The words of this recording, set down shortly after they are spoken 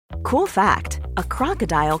Cool fact, a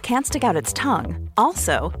crocodile can't stick out its tongue.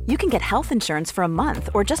 Also, you can get health insurance for a month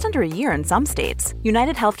or just under a year in some states.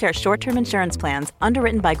 United Healthcare short-term insurance plans,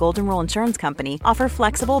 underwritten by Golden Rule Insurance Company, offer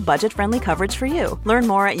flexible, budget-friendly coverage for you. Learn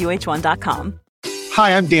more at uh1.com.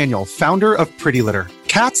 Hi, I'm Daniel, founder of Pretty Litter.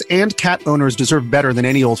 Cats and cat owners deserve better than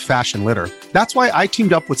any old-fashioned litter. That's why I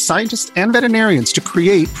teamed up with scientists and veterinarians to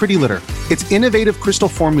create Pretty Litter. Its innovative crystal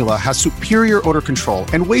formula has superior odor control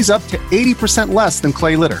and weighs up to 80% less than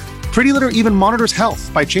clay litter. Pretty Litter even monitors health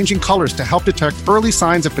by changing colors to help detect early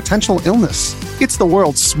signs of potential illness. It's the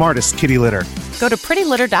world's smartest kitty litter. Go to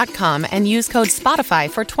prettylitter.com and use code SPOTIFY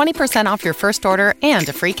for 20% off your first order and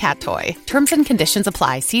a free cat toy. Terms and conditions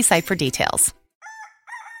apply. See site for details.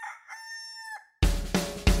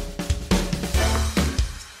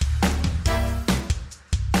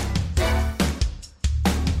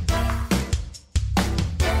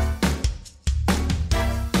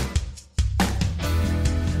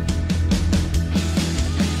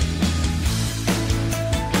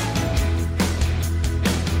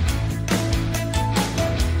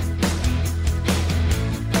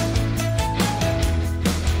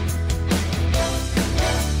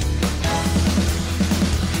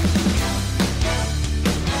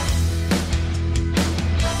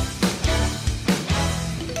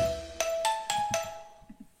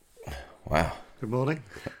 Wow. Good morning.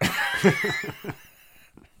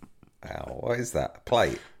 Ow, what is that? A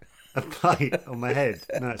plate? A plate on my head.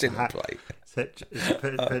 No, it's Dinner a hat. plate. It's a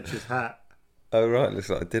Petra's hat. Oh, right. Looks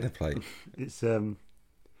like a dinner plate. It's Oh,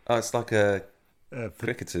 it's like a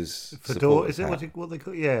cricketer's fedora. Is it hat. what they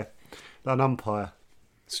call? Yeah, like an umpire.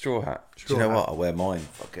 Straw hat. Straw Do you know hat. what? I'll wear mine.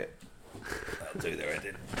 Fuck it. That'll do their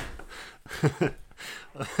head in.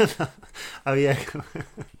 Oh yeah.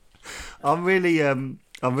 I'm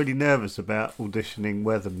really nervous about auditioning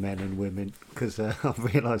weathermen and women because I've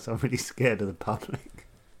realised I'm really scared of the public.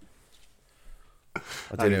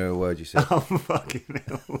 I don't know a word you said. I'm fucking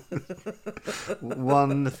ill.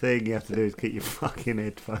 One thing you have to do is keep your fucking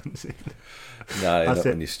headphones in. No, not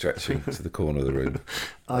when you're stretching to the corner of the room.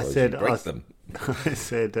 I Otherwise said, you break them.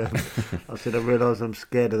 I said, I realise I'm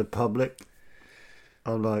scared of the public.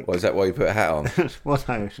 I'm like, What, is that why you put a hat on? well,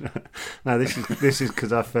 no, this is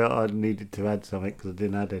because I felt I needed to add something because I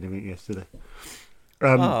didn't add anything yesterday.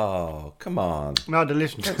 Oh, come on. No, I had to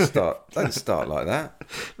listen to Don't start like that.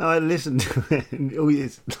 No, I listened to it, and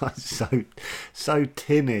it's like so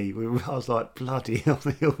tinny. I was like, bloody hell,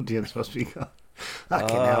 the audience must be going,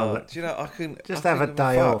 fucking hell. Do you know, I couldn't... Just I have a couldn't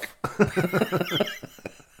day fuck.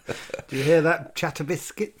 off. Do you hear that, chatter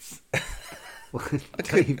biscuits? I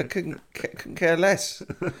couldn't care less.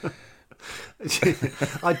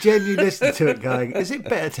 I genuinely listened to it going, is it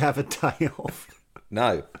better to have a day off?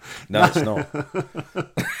 No, it's not.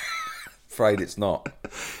 Afraid it's not.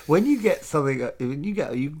 When you get something,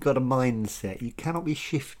 you've got a mindset, you cannot be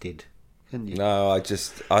shifted, can you? No, I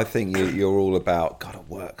think you're all about, got to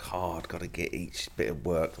work hard, got to get each bit of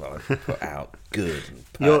work that I put out good.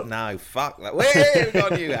 No, fuck that. Where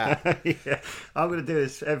got you at? Yeah, I'm going to do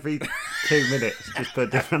this every 2 minutes, just put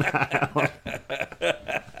a different hat on.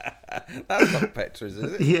 That's not Petra's,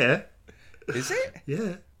 is it? Yeah. Is it?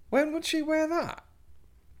 Yeah. When would she wear that?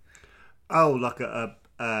 Oh, like a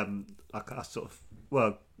sort of,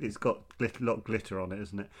 well, it's got a lot of glitter on it,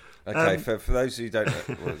 isn't it? Okay, for those who don't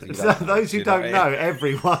know. Those who don't know,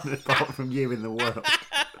 everyone apart from you in the world.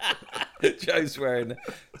 Joe's wearing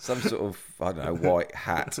some sort of, I don't know, white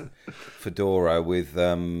hat, fedora with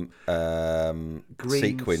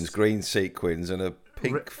green sequins and a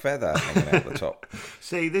pink feather hanging out the top.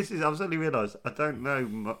 See, I've suddenly realised I don't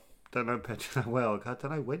know Petra well. I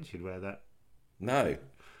don't know when she'd wear that. No.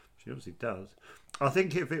 She obviously does. I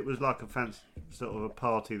think if it was like a fancy sort of a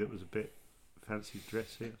party that was a bit fancy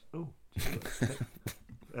dressy. Oh,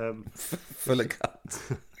 full of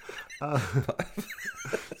cunts.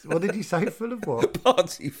 What did you say? Full of what?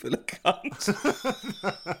 Party full of cunts.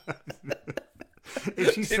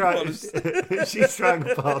 If she's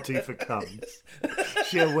throwing a party for cunts,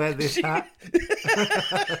 she'll wear this hat.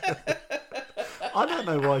 I don't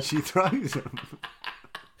know why she throws them.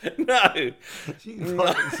 No. She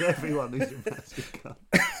invites everyone who's a massive cunt.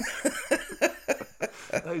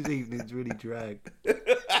 Those evenings really drag.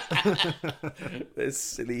 There's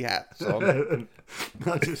silly hats on.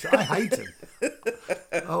 I hate them.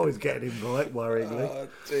 I always get an invite, worryingly.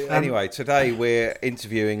 Anyway, today we're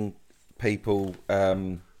interviewing people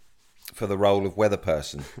for the role of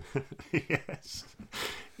weatherperson.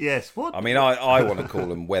 Yes. What? I mean, I want to call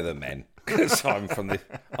them weathermen because I'm from the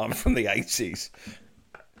 80s.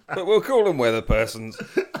 But we'll call them weatherpersons.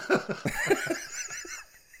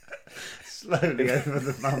 slowly over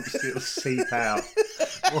the months it'll seep out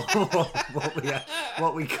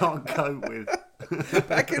what we can't cope with.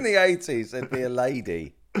 Back in the 80s, there'd be a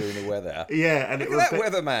lady doing the weather. Yeah, and Look it at was that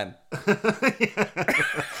weatherman.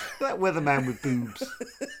 that weatherman with boobs.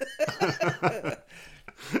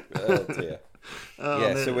 Oh dear.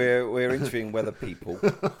 So we're interviewing weather people.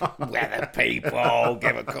 Weather people,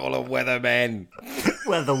 give a call on weathermen.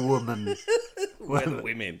 Weather woman. Weather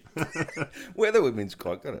women. Weather women's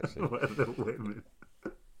quite good, actually. Weather women.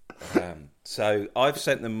 So I've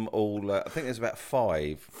sent them all. I think there's about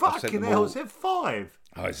 5. Fucking hell, is it 5?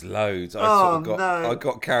 Oh, it's loads. I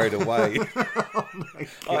got carried away. Oh my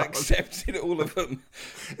God. I accepted all of them.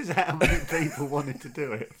 Is that how many people wanted to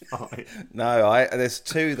do it? 5. No, there's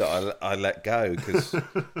 2 that I let go because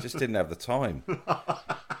just didn't have the time. I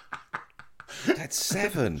had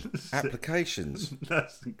 7 applications.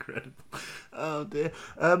 That's incredible. Oh dear.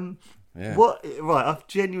 Yeah. What? Right, I've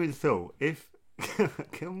genuinely thought if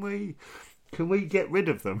can we get rid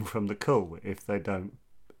of them from the call if they do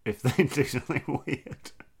something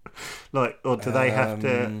weird, like, or do they have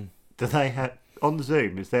to? Do they have on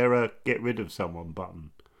Zoom? Is there a get rid of someone button?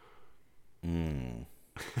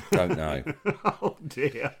 Don't know. Oh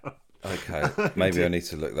dear. Okay, maybe I need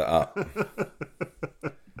to look that up.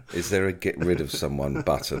 Is there a get rid of someone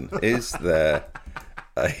button? Is there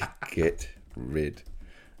a get rid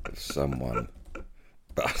of someone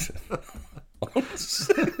button?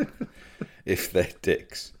 If they're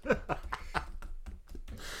dicks.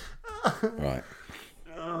 Right.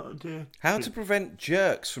 Oh dear. How to prevent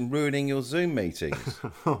jerks from ruining your Zoom meetings.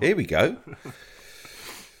 Here we go.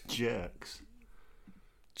 Jerks.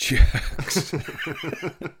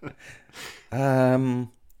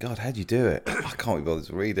 God, how'd you do it? I can't be bothered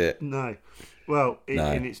to read it. No. Well,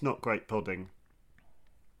 No. and it's not great podding.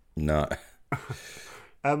 No.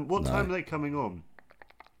 What time are they coming on?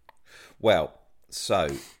 Well, so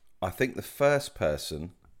I think the first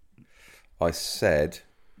person I said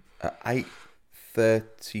at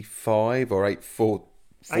 8:35 or 8:40.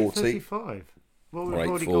 8:35. Well, we've Or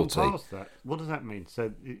already gone 8:40. past that. What does that mean?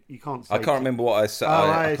 So you can't say. I can't remember what I said. Oh,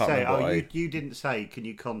 I I can't say. remember what You didn't say. Can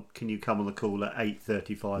you come on the call at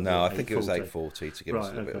 8:35? No, or I think it was 8:40? 8:40 to give us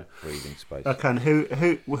a little bit of breathing space. Okay, and who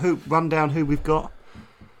run down who we've got?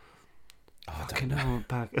 Oh, I don't know.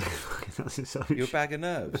 You're a bag of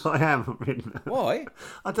nerves. I am really. Why?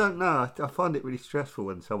 I don't know. I find it really stressful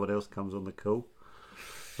when someone else comes on the call.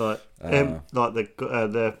 Like the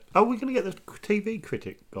we're going to get the TV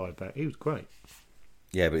critic guy back. He was great.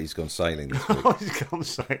 Yeah, but he's gone sailing this week. Oh, he's gone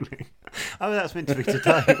sailing. Oh, that's meant to be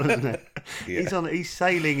today, wasn't it? Yeah. He's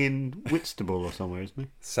sailing in Whitstable or somewhere, isn't he?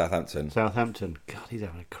 Southampton. God, he's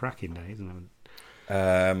having a cracking day, isn't he?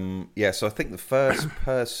 Yeah, so I think the first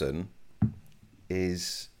person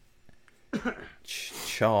is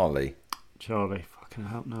Charlie. Charlie, fucking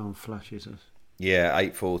hope no one flashes us. Yeah,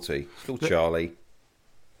 8:40. It's called Charlie.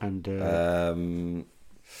 And do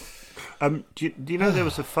you know there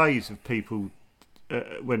was a phase of people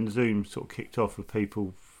when Zoom sort of kicked off with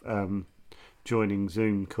people joining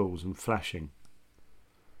Zoom calls and flashing?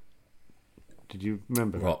 Did you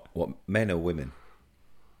remember that? What, men or women?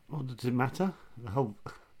 Well, does it matter? The whole.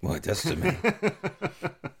 Well, it does to me.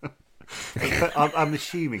 I'm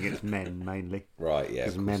assuming it's men mainly. Right, yeah.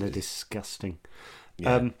 Because men are disgusting.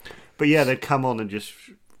 Yeah. But yeah, they'd come on and just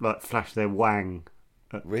like flash their wang.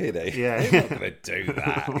 Really? Yeah. He's not going to do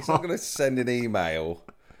that. He's not going to send an email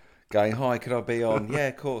going, "Hi, could I be on?" Yeah,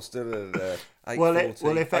 of course. Da, da, da, 8:40.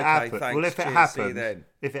 Well, if it happens, Thanks, cheers, see you then.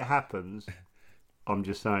 if it happens, I'm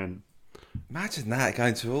just saying. Imagine that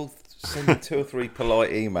going to sending 2 or 3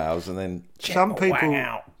 polite emails and then check Some my people, wang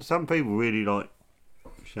out. some people really like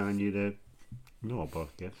showing you their knob, I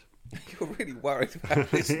guess. You're really worried about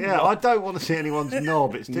this. Yeah, I don't want to see anyone's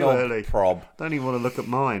knob. It's too knob early. prob. Don't even want to look at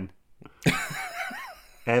mine.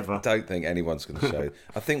 Ever. I don't think anyone's going to show.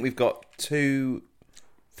 I think we've got 3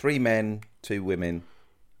 men, 2 women.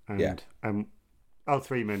 And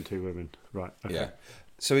 3 men, 2 women. Right. Okay. Yeah.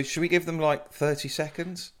 So should we give them like 30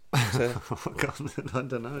 seconds? Oh, God, I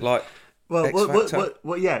don't know. Like, well, X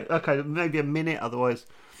Factor? yeah, okay, maybe a minute. Otherwise,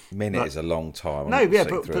 minute is a long time. No, yeah,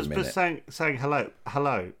 but saying hello.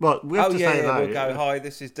 Well, we have to say hello. We'll go, "Hi,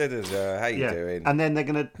 this is da-da-da. How you doing?" And then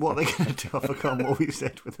what are they gonna do? I forgot what we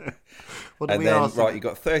said with it. What did and we then, ask right, you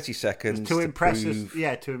got 30 seconds to impress prove... us.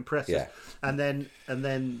 Yeah, to impress us. And then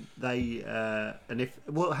they and if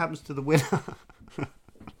what happens to the winner?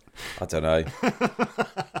 I don't know.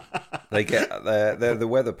 They're the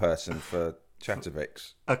weather person for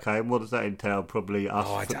Chattervix. Okay, and what does that entail? Probably us.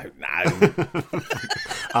 Oh, I don't know.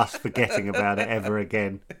 Us forgetting about it ever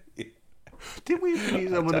again. Didn't we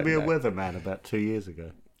use someone to be a weatherman about 2 years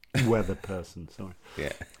ago? Weatherperson, sorry.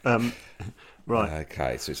 Yeah. Right.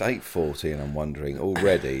 Okay, so it's 8:40 and I'm wondering,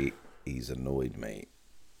 already he's annoyed me.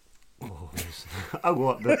 Oh,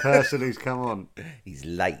 what? The person who's come on? He's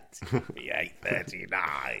late. Be 8:39.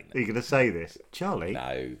 Are you going to say this? Charlie?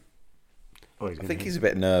 No. Oh, I think he's a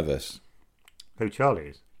bit nervous. Who Charlie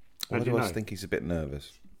is? Why do I think he's a bit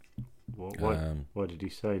nervous? What did he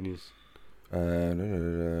say in his...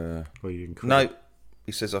 No. No.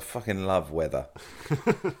 He says, I fucking love weather.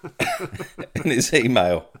 In his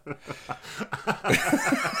email.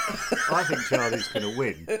 I think Charlie's going to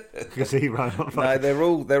win because he ran off. No,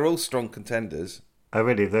 they're all strong contenders. Oh,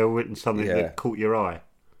 really? They've all written something that caught your eye?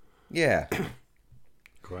 Yeah.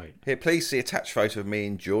 Great. Here, please see attached photo of me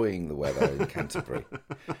enjoying the weather in Canterbury.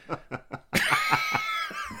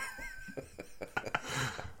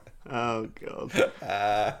 Oh, God.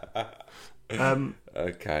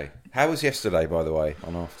 Okay. How was yesterday, by the way,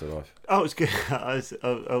 on Afterlife? Oh, it was good. I was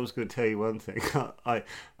going to tell you one thing. I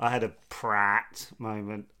had a Pratt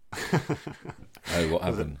moment. Oh, what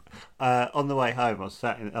happened? On the way home,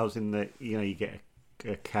 I was in the, you get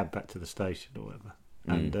a cab back to the station or whatever,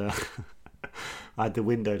 and I had the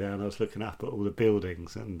window down. I was looking up at all the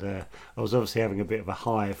buildings, and I was obviously having a bit of a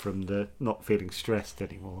high from the not feeling stressed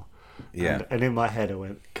anymore. Yeah. And in my head, I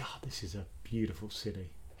went, God, this is a beautiful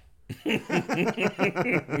city. And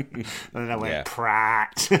then I went,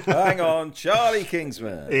 Pratt. Hang on, Charlie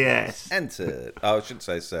Kingsman. Yes. Entered. Oh, I shouldn't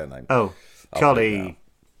say his surname. Oh, Charlie.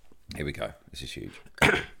 Here we go. This is huge.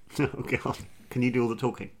 Oh, God. Can you do all the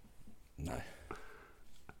talking? No.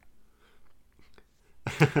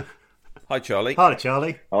 Hi, Charlie. Hi,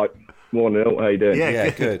 Charlie. Hi. Morning, Neil. How you doing? Yeah,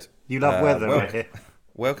 good. You love weather right here.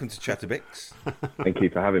 Welcome to Chatterbix. Thank you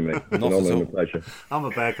for having me. It's an Not honour at all. and a pleasure. I'm a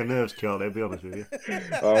bag of nerves, Charlie, I'll be honest with you.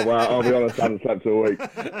 Oh, well, I'll be honest, I haven't slept all week.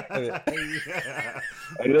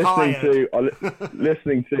 And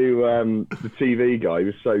listening to the TV guy, he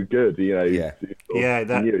was so good. He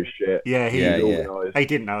knew his shit. Yeah, he was organised. he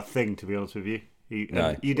didn't know a thing, to be honest with you. You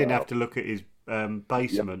didn't have to look at his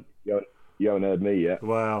basement. You haven't heard me yet.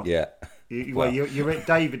 Wow. Yeah.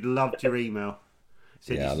 David loved your email.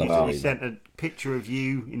 So I you sent a picture of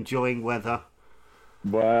you enjoying weather.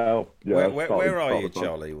 Well, yeah, where are you,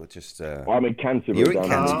 Charlie? We're just. I'm in Canterbury. You're in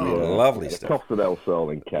Canterbury. Lovely stuff. Costa del Sol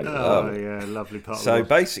in Canterbury. Oh, yeah, lovely part. So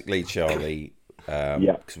basically, Charlie,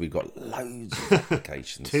 because we've got loads of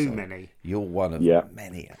applications. Too many. You're one of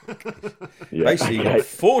many applications. Basically, you've got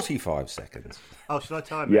 45 seconds. Oh, should I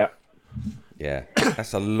time it? Yeah,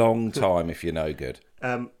 that's a long time if you're no good.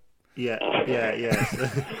 Yeah.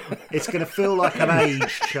 It's going to feel like an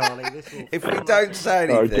age, Charlie. If we don't say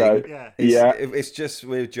anything, it's just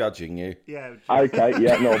we're judging you. Yeah. Okay,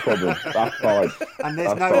 not a problem. That's fine. And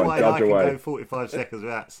there's no way I can go 45 seconds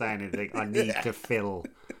without saying anything. I need to fill.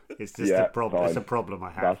 It's just a problem. It's a problem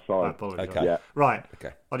I have. That's fine. I apologise. Okay. Yeah. Right.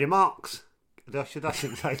 Okay. On your marks. I shouldn't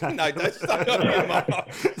say that. No, don't start on your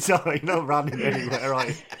marks. Sorry, not running anywhere.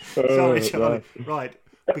 Right. Sorry, Charlie. Right.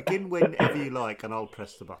 Begin whenever you like, and I'll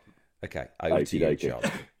press the button. Okay, over to you, Charlie.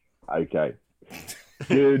 Okay.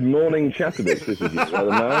 Good morning, Chatterbix. This is your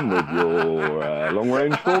weatherman with your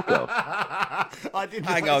long-range forecast.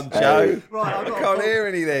 Hang on, Joe. Right, I can't hear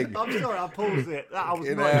anything. I'm sorry, I paused it. I was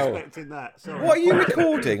not expecting that. Sorry. What are you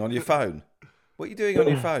recording on your phone? What are you doing on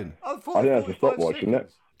your phone? I think that's a stopwatch, isn't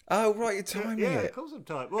it? Oh, right, you're timing it. Yeah, of course I'm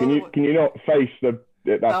timing. Can you not face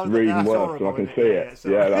that's reading worse so I can see it?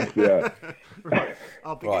 Right.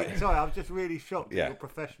 Sorry, I'm just really shocked at your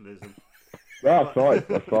professionalism. That's fine.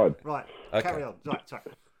 Right, okay. Carry on. Right, sorry.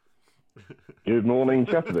 Good morning,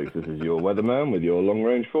 Chatterbix. This is your weatherman with your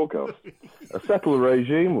long-range forecast. A settled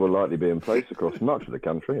regime will likely be in place across much of the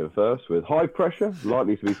country at first, with high pressure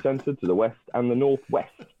likely to be centred to the west and the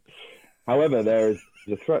northwest. However, there is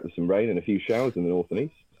a threat of some rain and a few showers in the north and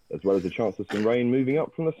east, as well as a chance of some rain moving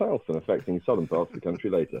up from the south and affecting southern parts of the country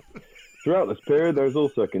later. Throughout this period, there is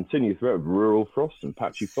also a continued threat of rural frost and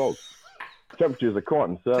patchy fog. Temperatures are quite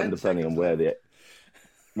uncertain depending on where the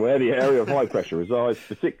area of high pressure resides,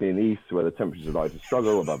 particularly in the east, where the temperatures are likely to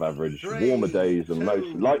struggle above average. Warmer days are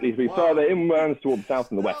most likely to be further inwards toward the south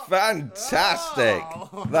and the west. Fantastic!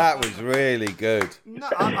 That was really good. No,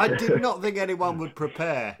 I did not think anyone would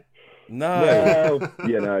prepare. No.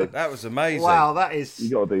 Well, that was amazing. Wow, that is... You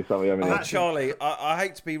got to do something, haven't you? Charlie, I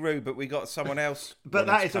hate to be rude, but we got someone else. But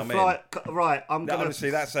that is a flight... Right, I'm going to... Honestly,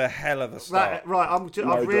 that's a hell of a start.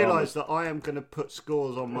 I've realised that I am going to put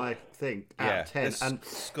scores on my thing out of 10. And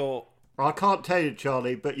score... I can't tell you,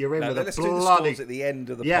 Charlie, but you're in with a let's bloody... do the scores at the end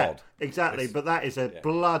of the pod. Yeah, exactly, but that is a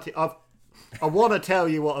bloody... I want to tell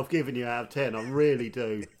you what I've given you out of 10, I really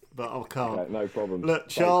do, but I can't. No problem. Look,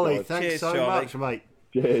 Charlie, Thanks, thanks so much, mate.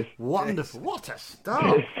 Cheers. Wonderful. What a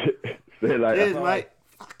start. See you later. Cheers, mate.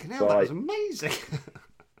 Fucking hell, that was amazing.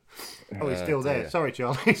 Oh, he's still there. Sorry,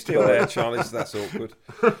 Charlie. He's Still there, Charlie, so that's awkward.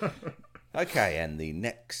 Okay, and the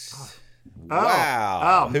next...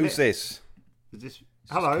 Wow. Who's this? Is this... Is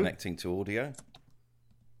Hello. this connecting to audio?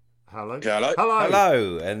 Hello. Hello.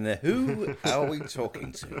 Hello, and who are we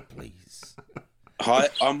talking to, please? Hi,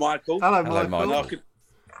 I'm Michael. Hello, Hello, Michael. Michael.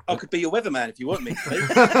 I could be your weatherman if you want me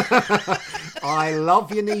to. I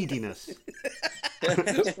love your neediness.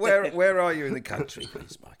 Where are you in the country,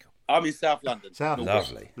 please, Michael? I'm in South London.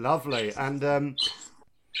 Lovely. And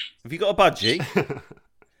have you got a budgie?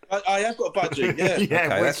 I have got a budgie, yeah.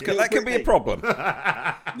 yeah, Okay, that could be a problem. No,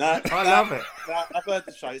 I love it. No, I've heard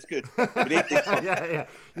the show. It's good. We need this one. yeah.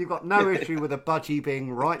 You've got no issue with a budgie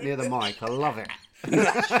being right near the mic. I love it.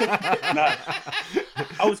 No.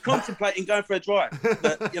 I was contemplating going for a drive,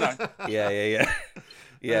 but, Yeah.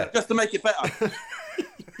 just to make it better.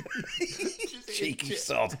 Cheeky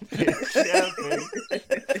sod.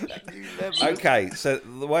 Okay, so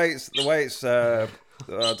the way it's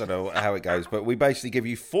I don't know how it goes, but we basically give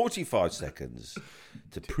you 45 seconds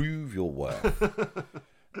to prove your worth.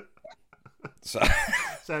 So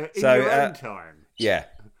in your own time. Yeah.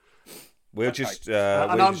 We'll just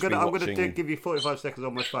and I'm gonna give you 45 seconds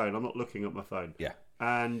on my phone. I'm not looking at my phone. Yeah.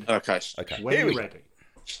 And Okay. when you're ready.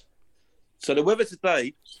 So the weather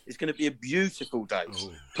today is going to be a beautiful day.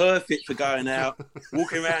 Perfect for going out,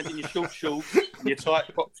 walking around in your short shorts and your tight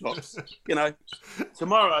crop tops. You know,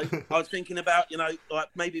 tomorrow I was thinking about, like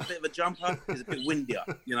maybe a bit of a jumper. It's a bit windier,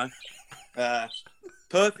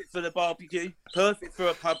 Perfect for the barbecue. Perfect for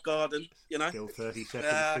a pub garden, Still 30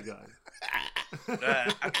 seconds to go.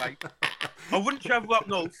 Okay. I wouldn't travel up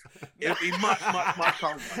north. It would be much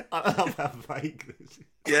colder. I love how vagueness.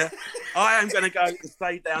 Yeah. I am going to go and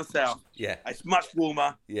stay down south. Yeah. It's much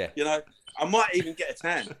warmer. Yeah. I might even get a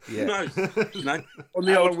tan. Yeah. Who knows? On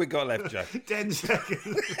How long we got left, Joe? 10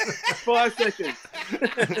 seconds. 5 seconds.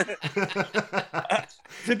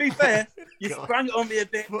 To be fair, you sprung it on me a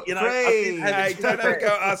bit. Hey, don't have a go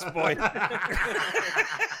at us, boy.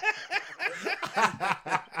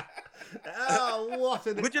 Oh, what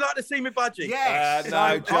an... Would you like to see me budgie? Yes.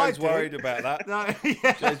 No, Joe's worried about that. No,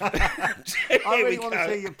 yeah. I really want to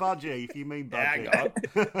see your budgie, if you mean budgie. Hang on.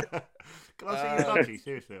 Can I see your budgie?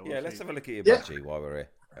 Seriously. Let's have a look at your budgie while we're here.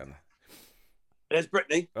 There's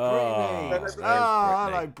Brittany.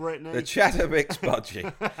 Hello, Brittany. The Chattermix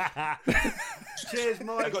budgie. Cheers,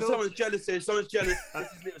 Michael. I've got someone's jealous here. Someone's jealous.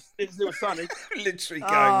 It's little Sonny. Literally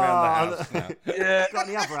going round the house now. Yeah. Got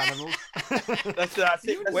any other animals? That's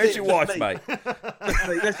it. Where's your wife, mate?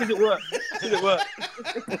 Let's see it work.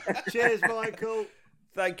 Cheers, Michael.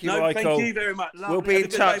 Thank you, Michael. Thank you very much. We'll be in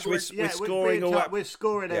touch. We're scoring all that. We're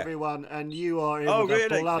scoring everyone, and you are in Oh, with a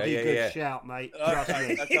really? bloody good shout, mate. Trust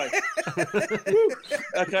me.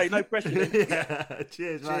 Okay, no pressure then. Yeah.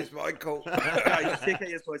 Cheers, mate. Cheers, Michael. Okay, take care,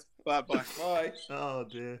 yes, boys. Bye. Bye. Oh,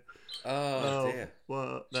 dear. Oh, dear.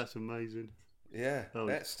 Well, that's amazing. Yeah,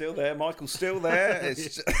 that's still there. Michael's still there.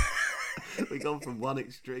 We've gone from one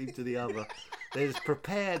extreme to the other. There's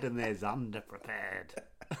prepared and there's underprepared.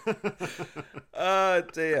 Oh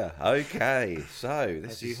dear. Okay, so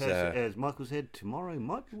this is. As Michael said, tomorrow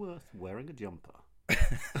might be worth wearing a jumper.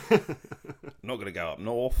 Not going to go up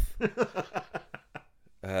north.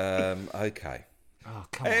 Okay. Oh,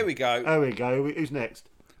 come There on. we go. There we go. Who's next?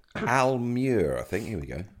 Al Muir, I think. Here we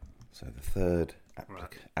go. So the third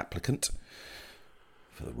applicant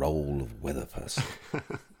for the role of weatherperson.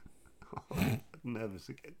 I'm nervous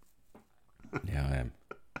again. Yeah, I am.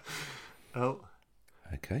 Oh.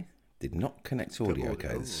 Okay. Did not connect to audio.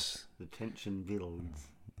 Okay. The tension builds.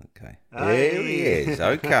 Okay. Hey. There he is.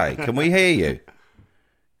 Okay. Can we hear you?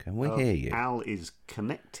 Can we hear you? Al is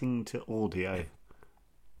connecting to audio.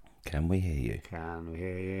 Can we hear you? Can we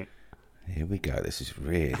hear you? Here we go. This is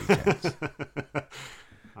really tense.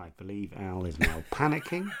 I believe Al is now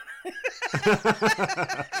panicking.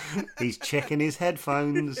 He's checking his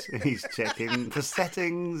headphones. He's checking the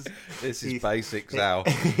settings. This is basics, Al.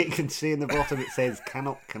 You can see in the bottom it says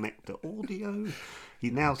cannot connect to audio. He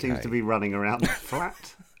now seems to be running around the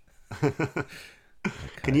flat.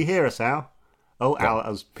 Can you hear us, Al? Oh,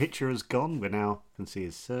 Al's picture has gone. We now can see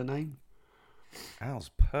his surname. Al's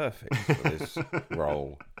perfect for this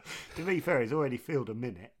role. To be fair, he's already filled a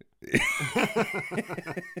minute.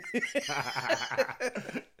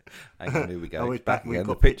 Hang on, here we go. Oh, He's back again. The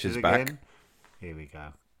got picture's pictures back. again. Here we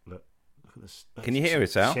go. Look at this. Can you hear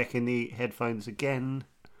it, Al? Checking the headphones again.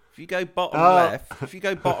 If you go bottom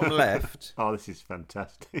left. Oh, this is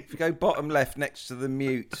fantastic. If you go bottom left next to the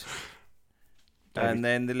mute, and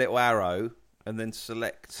then the little arrow, and then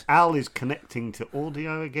select. Al is connecting to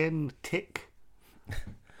audio again. Tick.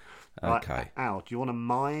 Okay. Right, Al, do you want to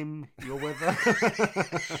mime your weather?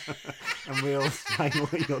 And we'll say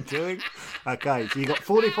what you're doing. Okay, so you've got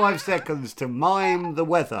 45 seconds to mime the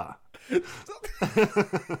weather.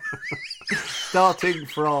 Starting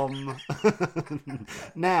from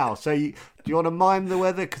now. So do you want to mime the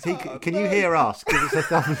weather? Because can you hear us? Give us a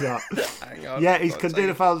thumbs up. Hang on, Yeah, he's can do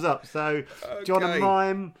the thumbs up. So do you want to Okay.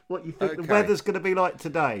 mime what you think the weather's going to be like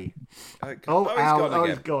today? Okay. Oh, Al, gone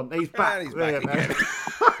he's gone. He's back. And he's back again.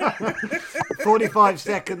 45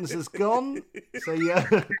 seconds has gone. So yeah,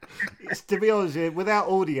 to be honest with you, without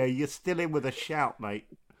audio, you're still in with a shout, mate.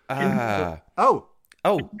 Oh.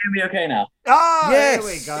 Oh, Hear me okay now? Ah,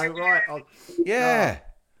 yes. there we go. Right. yeah.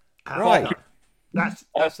 Oh, Right. That's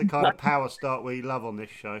the kind of power start we love on this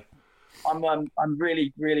show. I'm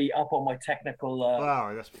really, really up on my technical.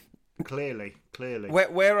 Wow, that's clearly.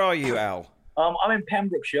 Where are you, Al? I'm in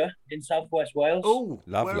Pembrokeshire in southwest Wales. Oh,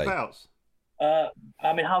 Lovely. Whereabouts?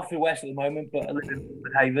 I'm in Haverfordwest at the moment, but I live in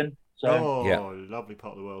Haven, so Oh, Yeah. lovely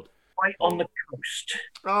part of the world. right on the coast.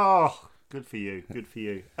 Oh, good for you.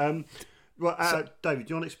 Well, David,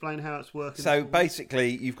 do you want to explain how it's working? So basically,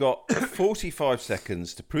 you've got 45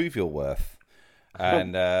 seconds to prove your worth,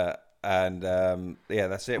 and yeah,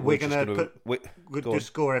 that's it. we're going to go on. just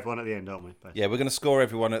score everyone at the end, aren't we? Basically? Yeah, we're going to score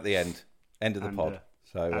everyone at the end of the pod.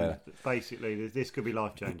 And basically, this could be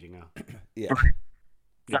life changing now. Yeah,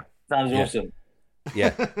 That sounds Yeah. awesome.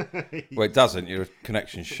 yeah. Well, it doesn't. Your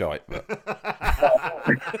connection's shite, but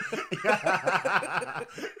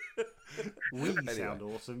We sound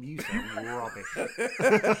awesome. You sound rubbish.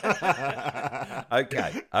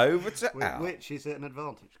 okay. Over to Al. Which is an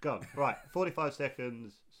advantage. Go on. Right, 45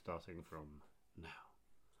 seconds starting from now.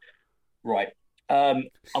 Right. I'm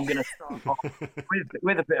going to start off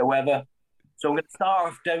with a bit of weather. So I'm going to start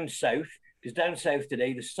off down south, because down south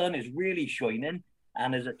today the sun is really shining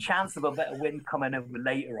and there's a chance of a bit of wind coming over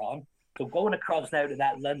later on. So going across now to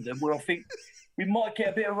that London, where I think we might get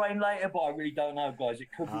a bit of rain later, but I really don't know, guys. It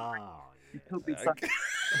could be. It could be something.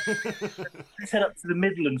 Let's head up to the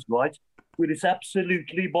Midlands, right? Where it's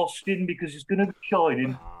absolutely busting because it's going to be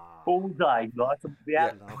shining all day, right?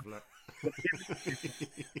 Lovely.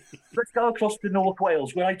 Let's go across to North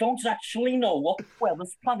Wales, where I don't actually know what the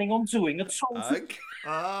weather's planning on doing at all. Okay.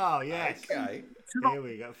 Oh, yes. Okay. Here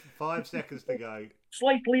we go. 5 seconds to go.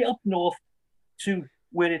 Slightly up north to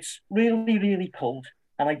where it's really, really cold,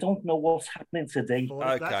 and I don't know what's happening today.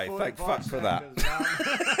 Okay, thank fuck for that.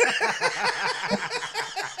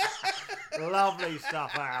 Lovely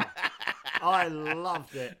stuff, Al. I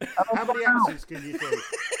loved it. How many accents can you do?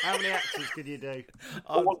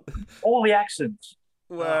 All the accents.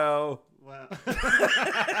 Well, Well,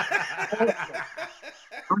 I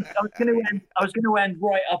was going to end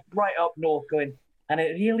right up north, going. And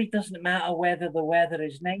it really doesn't matter whether the weather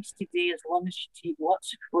is nice today, as long as you take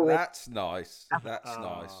lots of food. that's nice. That's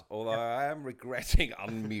nice. Although I am regretting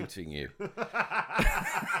unmuting you.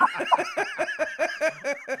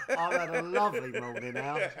 I've had a lovely morning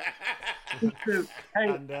now. Hey,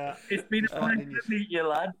 And, it's been a pleasure to meet you,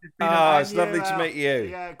 lad. It's lovely to meet you.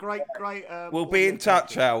 Yeah, great. We'll be in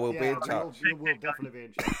touch, Al. We'll be in touch. We'll definitely be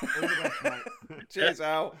in touch. All the best, mate. Cheers,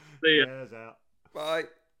 Al. See ya. Cheers out. Bye.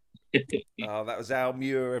 That was Al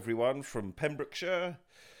Muir, everyone, from Pembrokeshire.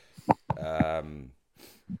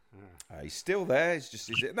 He's still there.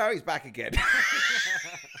 No, he's back again.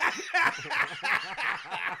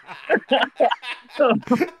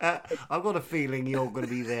 I've got a feeling you're going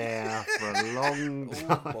to be there for a long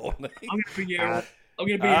time. Morning. I'm going to be here. I'm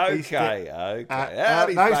going to be Okay. And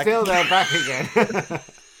he's No, back still again. there, back again.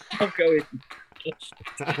 I'm going.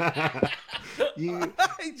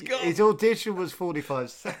 His audition was 45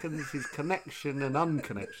 seconds. His connection and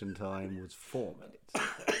unconnection time was 4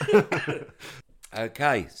 minutes.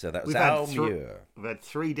 Okay, so that was We've Al had Muir. We've had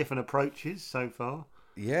 3 different approaches so far.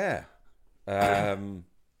 Yeah.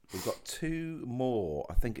 We've got 2 more.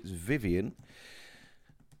 I think it's Vivian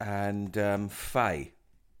and Faye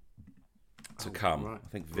to come. Right. I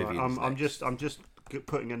think Right, Vivian's I'm next. just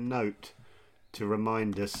putting a note to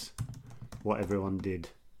remind us what everyone did.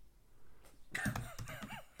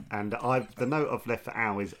 And the note I've left for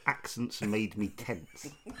Al is accents made me tense.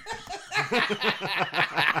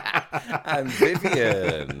 And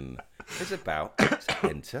Vivian is about to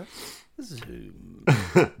enter Zoom.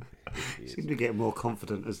 You seem to get more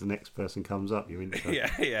confident as the next person comes up. Your intro.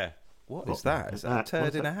 Yeah. What is that? Is that a turd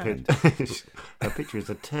What's in a that hand? Her picture is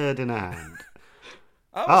a turd in a hand.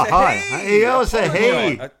 Oh, it's a hi. he. He also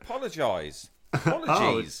he. Apologise.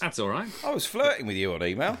 Apologies. That's all right. I was flirting with you on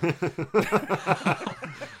email.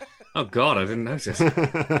 Oh, God, I didn't notice.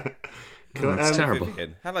 Oh, it's terrible.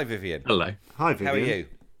 Vivian. Hello, Vivian. Hello. Hi, Vivian. How are you?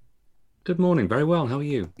 Good morning. Very well. How are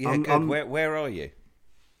you? Yeah, good. Where are you?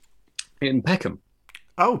 In Peckham.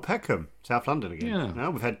 Oh, Peckham, South London again. Yeah.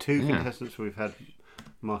 No, we've had two contestants. We've had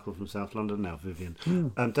Michael from South London, now Vivian.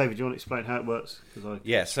 David, do you want to explain how it works?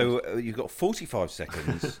 So you've got 45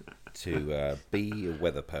 seconds to be a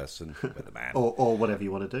weather person, weatherman, or whatever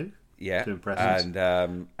you want to do. Yeah, to impress us. And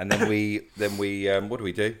then we what do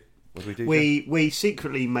we do? What do we do? We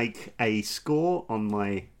secretly make a score on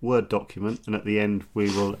my Word document, and at the end we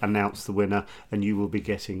will announce the winner, and you will be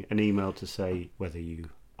getting an email to say whether you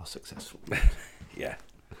are successful. Yeah.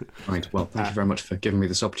 Right, well, thank you very much for giving me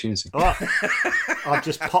this opportunity. All right. I've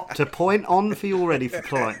just popped a point on for you already for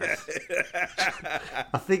politeness.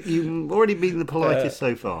 I think you've already been the politest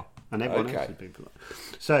so far, and everyone else has been polite.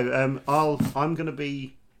 So I'm going to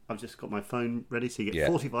be... I've just got my phone ready, so you get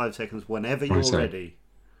 45 seconds whenever you're ready.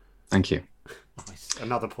 Thank you. Nice.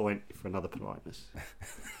 Another point for another politeness.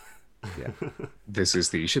 Yeah. This is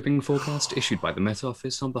the shipping forecast issued by the Met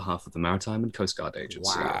Office on behalf of the Maritime and Coast Guard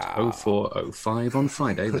Agency at 04:05 on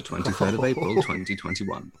Friday, the 23rd of April,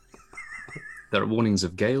 2021. There are warnings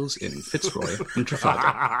of gales in Fitzroy and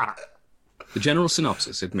Trafalgar. The general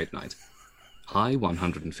synopsis at midnight. High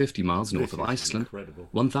 150 miles north of Iceland,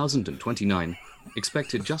 1029.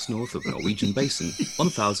 Expected just north of Norwegian Basin,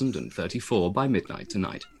 1034 by midnight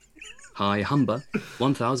tonight. High Humber,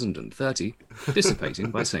 1030,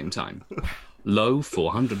 dissipating by same time. Low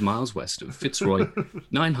 400 miles west of Fitzroy,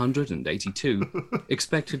 982.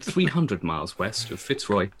 Expected 300 miles west of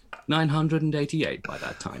Fitzroy, 988 by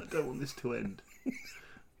that time. I don't want this to end.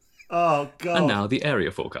 Oh, God. And now the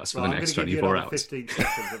area forecast for the next 24 hours. 15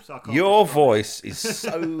 seconds. Your voice is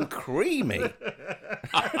so creamy.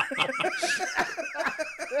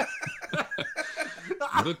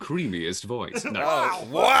 The creamiest voice. No.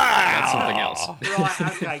 Wow. That's something else. Right,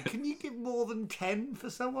 okay. Can you give more than 10 for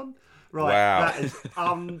someone? Right, Wow. that is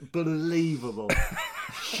unbelievable.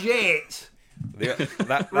 Shit.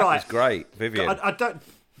 That was great, Vivian.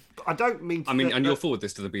 I don't mean to... and you'll forward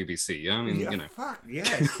this to the BBC, yeah? You know. Fuck,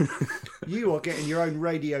 yes. You are getting your own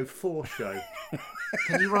Radio 4 show.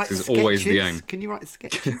 Can you write This is sketches? always the aim. Can you write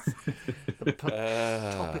sketches?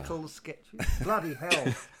 Topical sketches? Bloody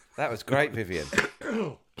hell. That was great, Vivian.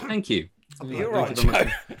 Thank you. You're right, Joe.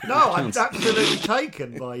 No, I'm absolutely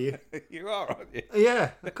taken by you. You are, aren't you?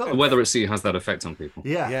 Yeah. The weather at sea has that effect on people.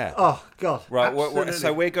 Yeah. Oh, God. Right,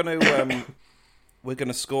 so we're going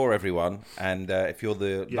to score everyone, and if you're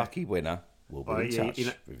the lucky winner, we'll be in touch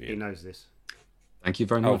with you. He knows this. Thank you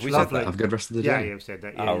very much. Lovely. Have a good rest of the day. Yeah, you've said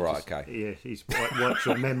that. Yeah, okay. Yeah, he's worked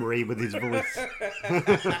your memory with his voice.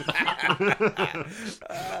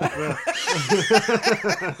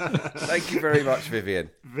 Thank you very much,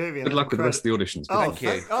 Vivian. Good luck with the rest of the auditions. Thank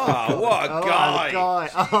you. What a guy.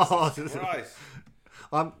 Christ.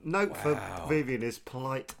 Note for Vivian is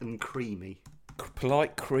polite and creamy.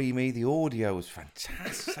 Polite, creamy. The audio was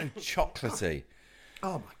fantastic. So chocolatey.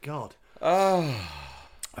 Oh, my God.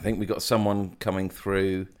 I think we got someone coming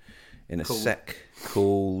through in a sec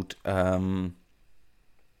called that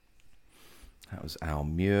was Al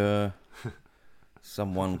Muir.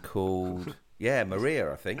 Someone called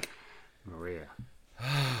Maria, I think. Maria.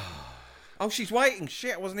 Oh, she's waiting.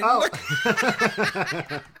 Shit, I wasn't even looking.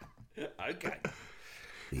 Okay.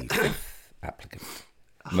 The fifth applicant.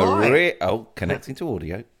 Maria. Oh, connecting to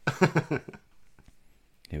audio.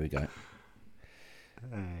 Here we go.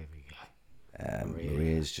 There we go.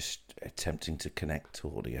 Maria's just attempting to connect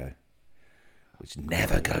to audio, which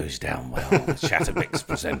never goes down well with Chatterbox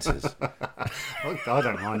presenters. I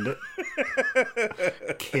don't mind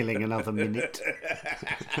it. Killing another minute.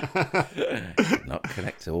 Not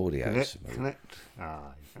connect to audio. Connect.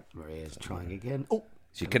 Maria's trying again. Oh,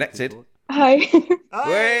 she connected. Hi.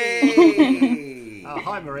 Hey!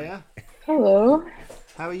 Hi, Maria. Hello.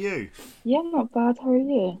 How are you? Yeah, not bad. How are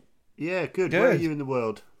you? Yeah, good. Where are you in the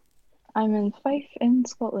world? I'm in Fife in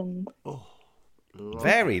Scotland. Oh,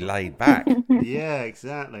 very laid back. Yeah,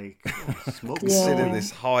 exactly. Consider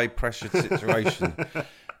this high pressure situation.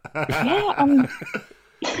 Yeah, I'm.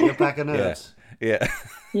 You're back on Earth. Yeah.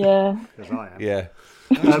 Yeah. Because I am. Yeah.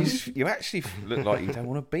 You actually look like you don't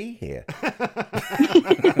want to be here.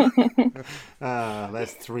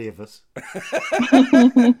 There's three of us.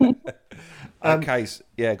 Okay,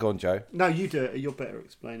 go on, Joe. No, you do it. You're better at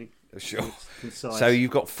explaining. Sure. So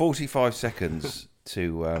you've got 45 seconds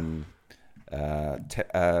to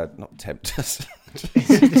not tempt us,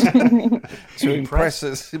 to impress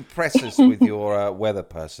us with your weather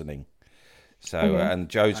personing. So and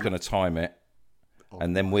Joe's going to time it,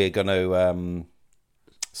 and then we're going to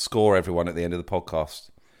score everyone at the end of the podcast.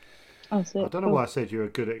 Oh, so I don't know why I said you were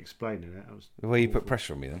good at explaining it. Well, you put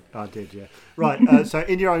pressure on me then. I did, yeah. Right, so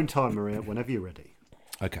in your own time, Maria, whenever you're ready.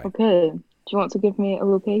 Okay. Okay. Do you want to give me a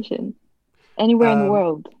location? Anywhere in the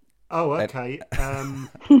world. Oh, okay.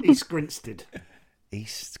 East Grinstead.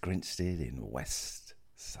 East Grinstead in West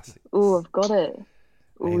Sussex. Oh, I've got it. There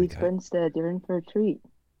Oh, we East go. Grinstead, you're in for a treat.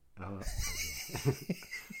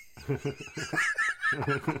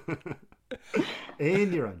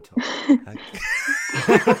 In your own time.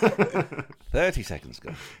 30 seconds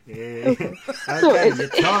go. Yeah. Okay,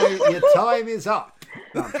 your time is up.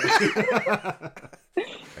 No, I'm joking.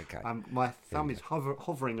 Okay. My thumb is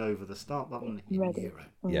hovering over the start button. In Ready. Your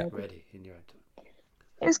own. Yeah. Ready. In your own time.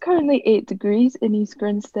 It's currently 8 degrees in East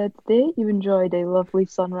Grinstead today. You enjoyed a lovely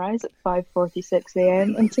sunrise at 5:46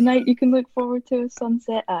 a.m. and tonight you can look forward to a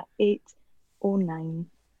sunset at 8:09.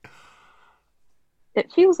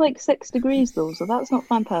 It feels like 6 degrees though, so that's not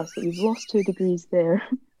fantastic. You've lost 2 degrees there.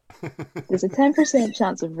 There's a 10%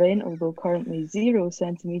 chance of rain, although currently 0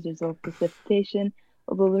 centimetres of precipitation,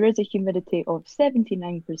 although there is a humidity of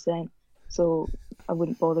 79%, so I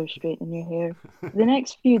wouldn't bother straightening your hair. For the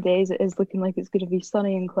next few days, it is looking like it's going to be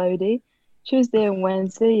sunny and cloudy. Tuesday and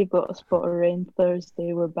Wednesday, you've got a spot of rain.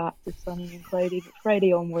 Thursday, we're back to sunny and cloudy, but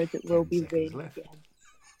Friday onwards, it will be rain again.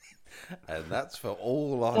 And that's for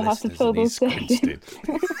all our You'll have to listeners fill in those East seconds. Grinstead.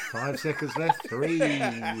 5 seconds left. 3,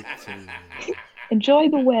 2. Enjoy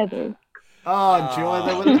the weather. Oh,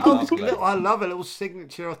 enjoy the. lovely. I love a little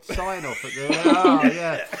signature sign off at the. Oh,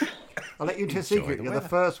 yeah. I'll let you into a secret. the You're the weather.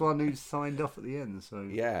 first one who's signed off at the end, so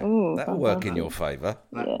Yeah, Ooh, that'll work in fantastic. your favour.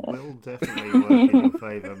 that Yeah. will definitely work in your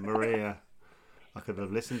favour, Maria. I could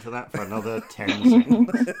have listened to that for another 10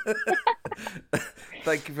 seconds.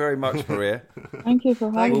 Thank you very much, Maria. Thank you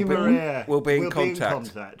for Thank having you, me. Maria. We'll be in We'll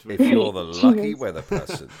contact with if you. you're the lucky Cheers. weather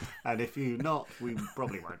person. And if you're not, we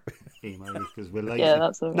probably won't email you because we're lazy. Yeah,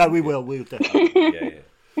 that's all right. No, we will. We'll definitely.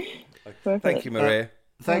 Yeah. Perfect. Thank you, Maria.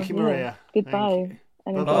 Thank you, Yeah. Maria. Goodbye. Thank you.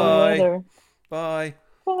 And enjoy Bye. the weather. Bye.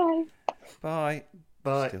 Bye. Bye.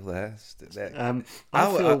 Bye. Still there. Still there. I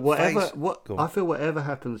Oh, feel whatever face- Go on. I feel whatever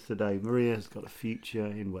happens today, Maria's got a future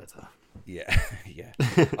in weather. Yeah, yeah.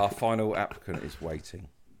 Our final applicant is waiting.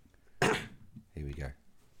 Here we go.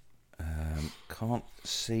 Can't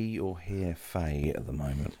see or hear Faye at the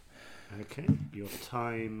moment. Okay, your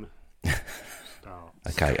time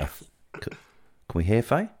starts. Okay. Can we hear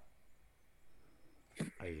Faye?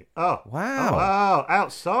 Oh, Wow. Oh, wow,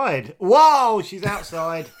 outside. Whoa, she's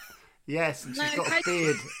outside. Yes, and she's got a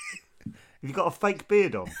beard. You've got a fake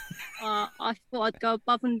beard on. I thought I'd go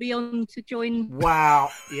above and beyond to join. Wow,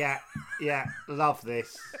 yeah, love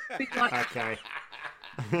this. Big like Okay.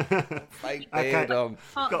 Fake Okay. beard on.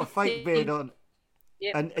 Got a fake beard on.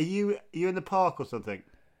 Yep. And are you in the park or something?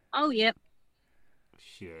 Oh, yep.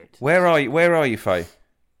 Shit. Where are you? Where are you, Faye?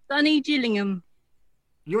 Sunny Gillingham.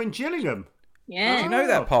 You're in Gillingham? Do Yeah. you know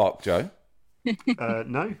that park, Joe?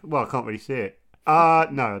 No. Well, I can't really see it. No,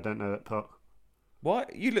 I don't know that park.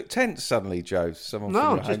 What? You look tense suddenly, Joe. Someone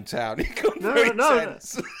No, from your just- hometown. You got No, very no.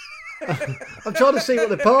 tense. I'm trying to see what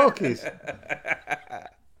the park is.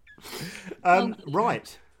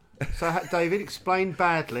 Right. So, David, explain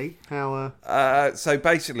badly how. So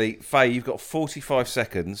basically, Faye, you've got 45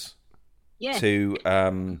 seconds Yeah.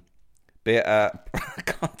 to be at. I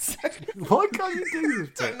can't say. Why can't you do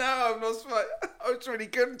this? bit? No, I'm not smart. I was really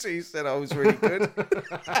good until you said I was really good.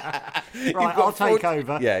 Right, I'll take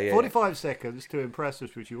over. Yeah. 45 seconds to impress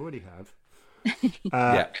us, which you already have.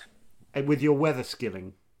 Yeah. And with your weather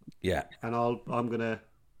skilling, Yeah. and I'm gonna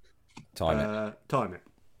Time it. time it.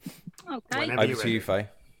 Okay. Whenever Over you're to ready. you, Faye.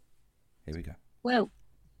 Here we go. Well,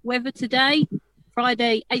 weather today,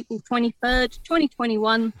 Friday, April 23rd,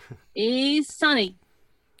 2021, is sunny.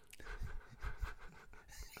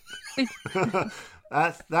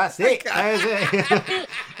 That's it. There's it.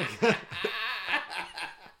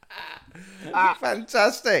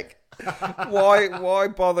 Fantastic. Why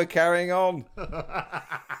bother carrying on?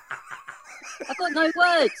 I've got no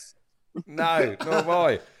words. No, nor have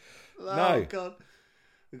I. Oh, No. God.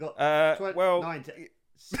 We've got 19,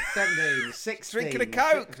 17, 16. Drinking a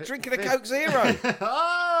Coke. Drinking a Coke Zero.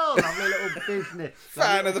 Oh, lovely little business.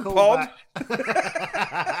 Fan Lovely of the little pod.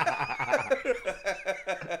 callback.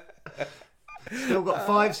 Still got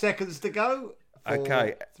 5 seconds to go. 4,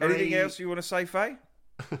 Okay. 3. Anything else you want to say, Faye?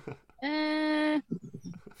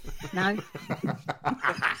 No.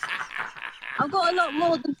 I've got a lot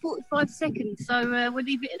more than 45 seconds, so we'll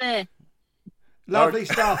leave it there. Lovely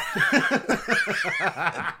stuff.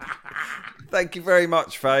 Thank you very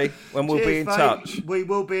much, Faye. And we'll be Cheers, in Faye. touch. We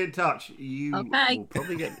will be in touch. You Okay. will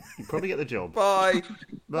probably get the job. Bye.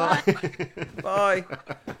 Bye. Bye.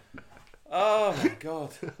 Oh my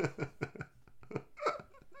God.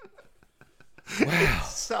 Wow.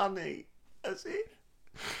 It's sunny. That's it.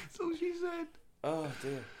 That's all she said. Oh,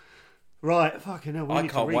 dear. Right, fucking hell. I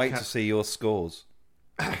can't wait to see your scores.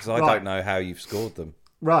 Because I Right. don't know how you've scored them.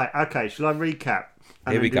 Right, okay, shall I recap?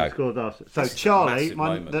 And Here we then do go. the scores after? So, This is a Charlie, massive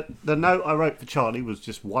moment. the note I wrote for Charlie was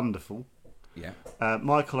just wonderful. Yeah.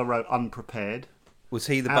 Michael, I wrote unprepared. Was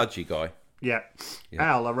he the budgie guy? Yeah.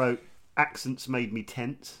 Al, I wrote accents made me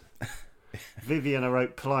tense. Vivian, I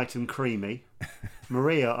wrote polite and creamy.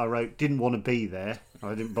 Maria, I wrote didn't want to be there. I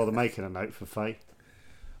didn't bother making a note for Faye.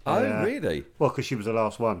 Oh, really? Well, because she was the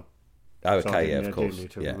last one. Oh, So I okay, didn't yeah, of do course.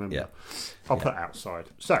 need to Yeah, remember. yeah. I'll put outside.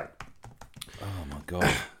 So, Oh, my God.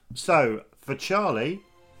 so for Charlie,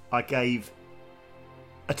 I gave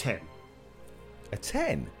a 10. A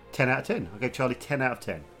 10? 10 out of 10. I gave Charlie 10 out of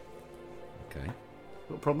 10. Okay.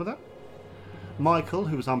 Got a problem with that? Michael,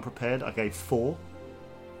 who was unprepared, I gave 4.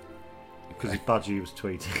 Because his budgie was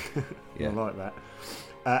tweeting. Yeah. I like that.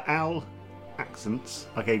 Al, accents,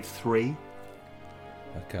 I gave 3.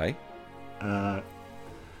 Okay.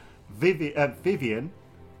 Vivian,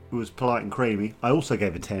 who was polite and creamy, I also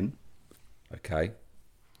gave a 10. Okay.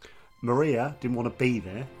 Maria didn't want to be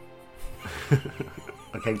there.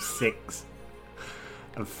 I gave 6.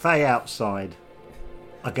 And Faye outside,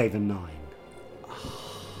 I gave a 9.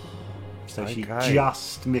 So she Okay.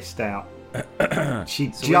 just missed out.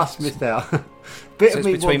 She So just it's- missed out. Bit So of it's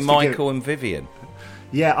me between wants to Michael and Vivian.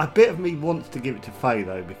 Yeah, a bit of me wants to give it to Faye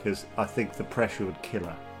though, because I think the pressure would kill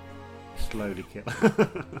her. Slowly kill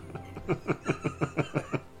her.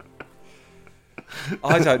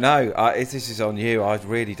 I don't know. If this is on you, I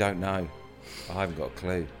really don't know. I haven't got a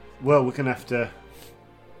clue. Well, we're going to have to...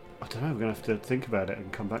 I don't know, we're going to have to think about it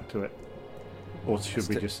and come back to it. Or should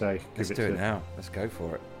we just say... Let's do it now. Let's go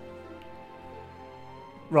for it.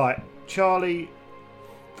 Right, Charlie...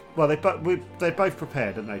 Well, they both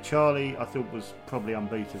prepared, didn't they? Charlie, I thought, was probably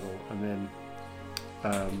unbeatable. And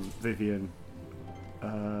then Vivian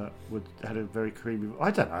had a very creamy...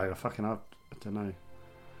 I don't know. I don't know.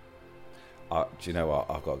 Do you know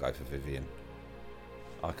what? I've got to go for Vivian.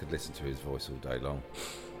 I could listen to his voice all day long.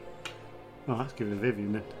 Oh, let's give it a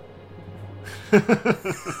Vivian then.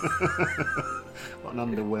 What an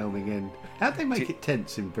underwhelming end. How'd they make it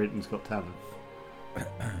tense in Britain's Got Talent?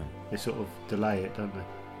 They sort of delay it, don't they?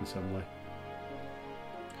 In some way.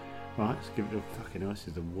 Right, let's give it a fucking... This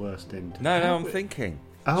is the worst end. No, I'm thinking.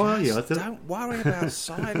 Oh, are you? Don't worry about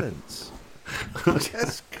silence.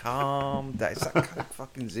 Just calm down. It's that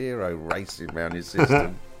fucking zero racing around your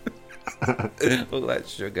system. All that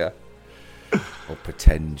sugar. Or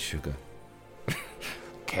pretend sugar.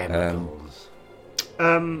 Chemicals.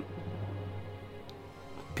 Bit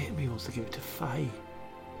of me wants to give it to Faye.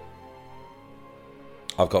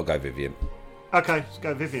 I've got to go Vivian. Okay, let's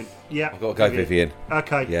go Vivian. Yeah. I've got to go Vivian.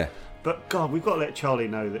 Okay. Yeah. But, God, we've got to let Charlie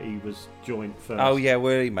know that he was joint first. Oh, yeah,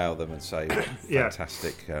 we'll email them and say Yeah.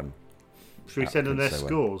 fantastic. Should we send them their applicants they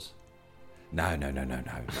scores? No.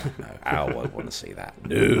 Al won't want to see that.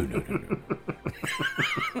 No.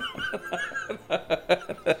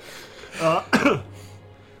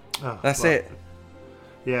 That's right. it.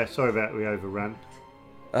 Yeah, sorry about we overran.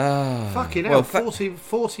 Fucking well, hell,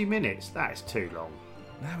 40 minutes? That is too long.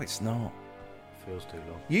 No, it's not. Feels too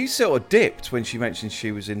long. You sort of dipped when she mentioned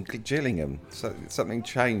she was in Gillingham. So something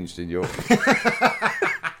changed in your...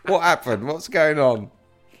 What happened? What's going on?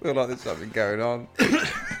 I feel like there's something going on.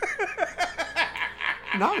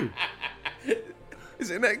 No. Is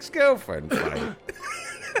it an ex-girlfriend, Faye?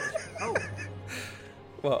 Oh.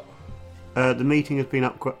 What? The meeting has been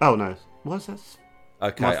up... Oh, no. What's that?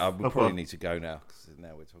 Okay, we probably need to go now, because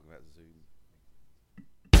now we're talking about Zoom.